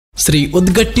ಶ್ರೀ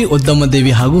ಉದ್ಗಟ್ಟಿ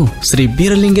ಉದ್ದಮದೇವಿ ಹಾಗೂ ಶ್ರೀ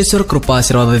ಬೀರಲಿಂಗೇಶ್ವರ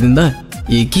ಕೃಪಾಶೀರ್ವಾದದಿಂದ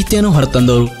ಈ ಗೀತೆಯನ್ನು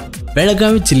ಹೊರತಂದವರು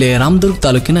ಬೆಳಗಾವಿ ಜಿಲ್ಲೆಯ ರಾಮದುರ್ಗ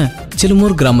ತಾಲೂಕಿನ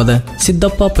ಚಿಲಮೂರ್ ಗ್ರಾಮದ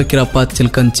ಸಿದ್ದಪ್ಪ ಫಕೀರಪ್ಪ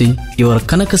ಚಿಲ್ಕಂಚಿ ಇವರ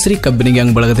ಕನಕಶ್ರೀ ಕಬ್ಬಿನ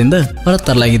ಗ್ಯಾಂಗ್ ಬಳಗದಿಂದ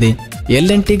ಹೊರತರಲಾಗಿದೆ.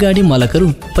 LNT ಗಾಡಿ ಮಾಲಕರು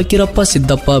ಫಕೀರಪ್ಪ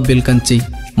ಸಿದ್ದಪ್ಪ ಬಿಲ್ಕಂಚಿ.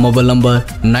 Mobile number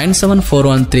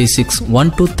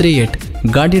 9741361238.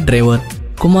 ಗಾಡಿ ಡ್ರೈವರ್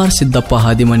ಕುಮಾರ್ ಸಿದ್ದಪ್ಪ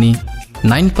ಹಾದಿಮನಿ.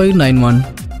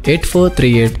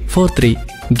 9591843843.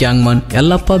 ಗ್ಯಾಂಗ್ಮನ್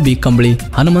ಯಲ್ಲಪ್ಪ ಬಿ ಕಂಬಳಿ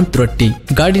ಹನುಮಂತ್ ರೊಟ್ಟಿ.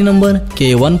 ಗಾಡಿ ನಂಬರ್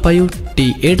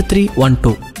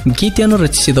K15T8312. ಗೀತೆಯನ್ನು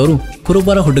ರಚಿಸಿದವರು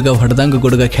ಕುರುಬರ ಹುಡುಗ ಹೊಡೆದಂಗ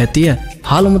ಗುಡುಗ ಖ್ಯಾತಿಯ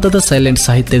ಹಾಲುಮತದ ಸೈಲೆಂಟ್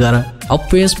ಸಾಹಿತ್ಯಗಾರ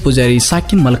ಅಪ್ಪು ಪೂಜಾರಿ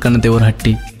ಸಾಕಿನ್ ಮಲ್ಕಣ್ಣ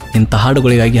ದೇವರಹಟ್ಟಿ. ಇಂಥ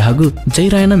ಹಾಡುಗಳಿಗಾಗಿ ಹಾಗೂ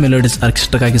ಜೈರಾಯನ ಮೆಲೋಡಿಸ್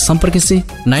ಆರ್ಕೆಸ್ಟ್ರಾಗಾಗಿ ಸಂಪರ್ಕಿಸಿ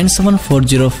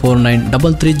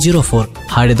 9740493304.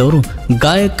 ಹಾಡಿದವರು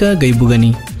ಗಾಯಕ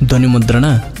ಗೈಬುಗನಿ. ಧ್ವನಿ ಮುದ್ರಣ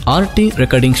RT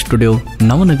recording studio,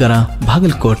 Navanagar,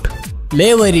 Bagalkot.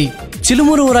 ಲೇವರಿ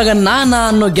ಚಿಲುಮೂರು ಊರಾಗ ನಾನಾ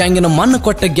ಅನ್ನೋ ಗ್ಯಾಂಗಿನ ಮಣ್ಣು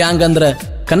ಕೊಟ್ಟ ಗ್ಯಾಂಗ್ ಅಂದ್ರ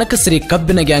ಕನಕಶ್ರೀ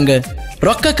ಕಬ್ಬಿನ ಗ್ಯಾಂಗ್.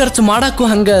 ರೊಕ್ಕ ಖರ್ಚು ಮಾಡಾಕು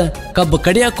ಹಂಗ, ಕಬ್ಬು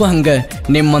ಕಡಿಯಾಕು ಹಂಗ,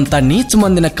 ನಿಮ್ಮಂತ ನೀಚ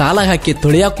ಮಂದಿನ ಕಾಲ ಹಾಕಿ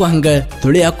ತುಳಿಯಾಕು ಹಂಗ,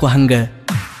 ತುಳಿಯಾಕು ಹಂಗ.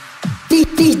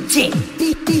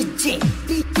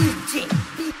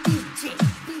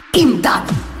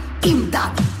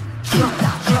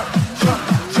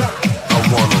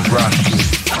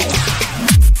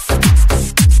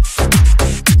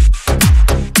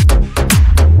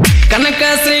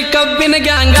 ಕನಕಶ್ರೀ ಕಬ್ಬಿನ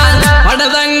ಗ್ಯಾಂಗ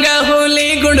ಹೊಡೆದಂಗ ಹುಲಿ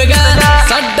ಗುಡುಗ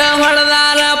ಸಡ್ಡ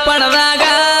ಹೊಡೆದಾರ ಪಡದಾಗ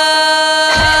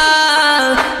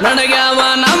ನಡಗ್ಯಾವ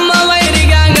ನಮ್ಮ ವೈರಿ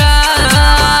ಗ್ಯಾಂಗ.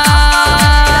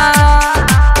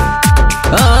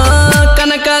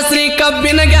 ಕನಕಶ್ರೀ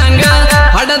ಕಬ್ಬಿನ ಗ್ಯಾಂಗ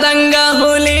ಹೊಡೆದಂಗ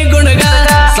ಹುಲಿ ಗುಡುಗ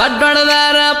ಸಡ್ಡ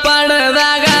ಹೊಡೆದಾರ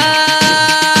ಪಡದಾಗ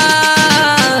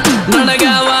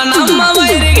ನಡಗ್ಯಾವ ನಮ್ಮ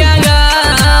ವೈರಿ ಗ್ಯಾಂಗ.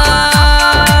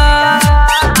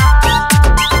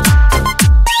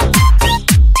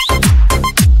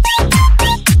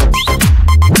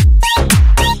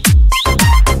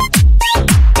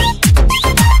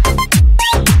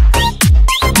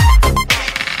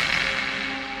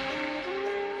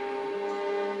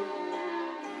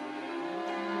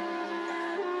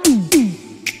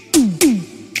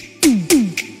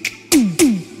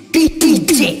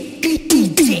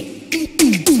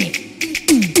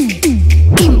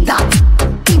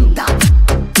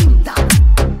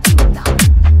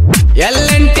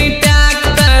 LNT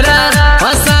ಟ್ಯಾಕ್ಟರ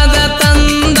ಹೊಸದ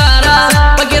ತಂದರ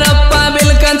ಫಕೀರಪ್ಪ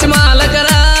ಬಿಲ್ಕಂಚ್ ಮಾಲಕರ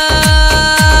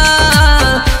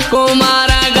ಕುಮಾರ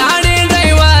ಗಾಡಿ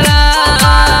ಡ್ರೈವರ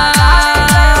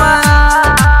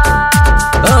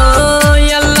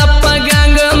ಯಲ್ಲಪ್ಪ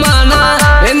ಗ್ಯಾಂಗ್ ಮಾನ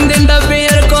ಎಂದಿನ ಡಬ್ಬಿ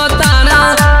ಎರ್ಕೋತಾನ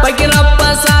ಫಕೀರಪ್ಪ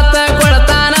ಸಾಥ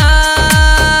ಕೊಡ್ತಾನ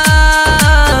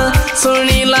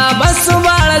ಸುಣಿಲ ಬಸ್ಸು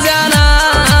ಬಾಳ ಜನ.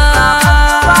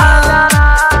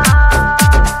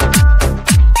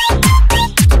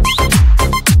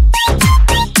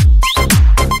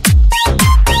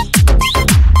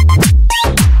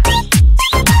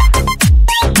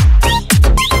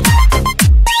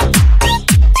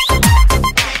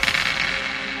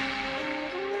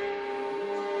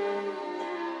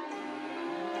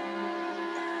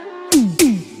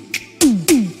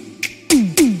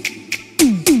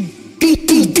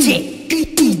 DJ